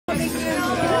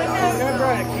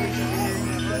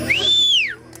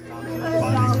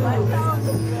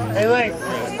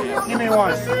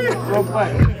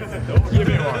Give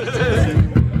me one. That's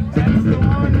the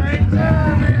one right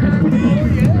there, man.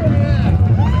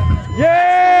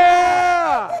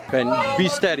 Yeah! Ben, be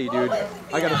steady, dude.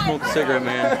 I gotta smoke a cigarette,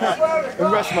 man.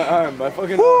 And rest my arm. I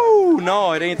fucking. Woo!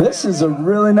 No, it ain't. This is a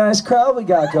really nice crowd we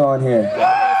got going here.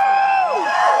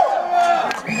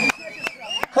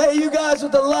 Hey, you guys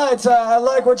with the lights, I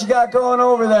like what you got going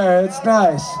over there. It's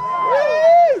nice.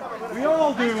 We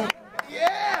all do.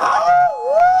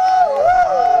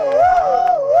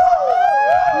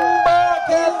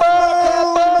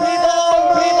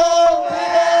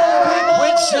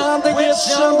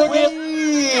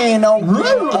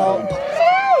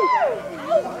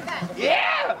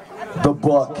 The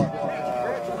book.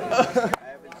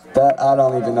 That I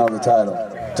don't even know the title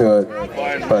to it,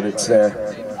 but it's there.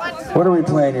 What are we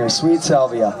playing here? Sweet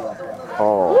Salvia.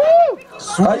 Oh.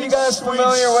 Are you guys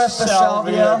familiar with the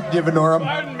Salvia? Divinorum.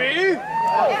 Pardon me?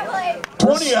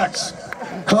 20x.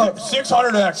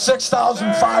 600x.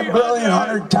 6,005 billion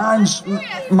 100 times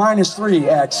minus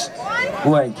 3x.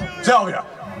 Link. Salvia.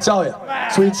 Salvia.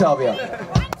 Sweet Salvia.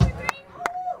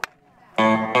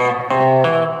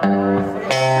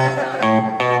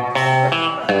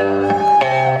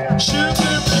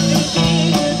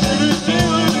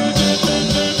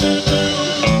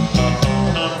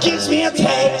 Gives me a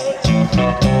taste,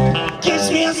 gives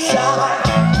me a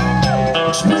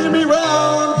sigh, spinning me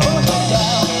round, pulling me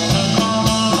down,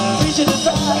 reaching the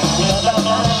side.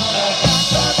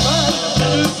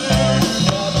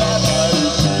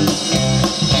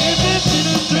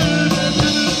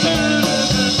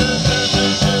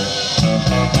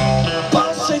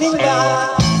 Sitting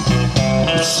down,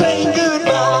 saying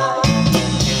goodbye,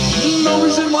 no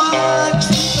reason why.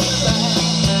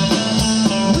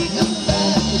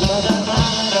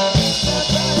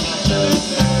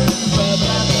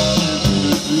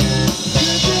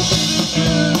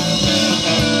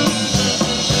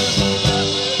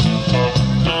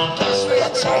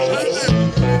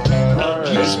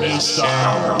 Gives me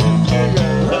sound.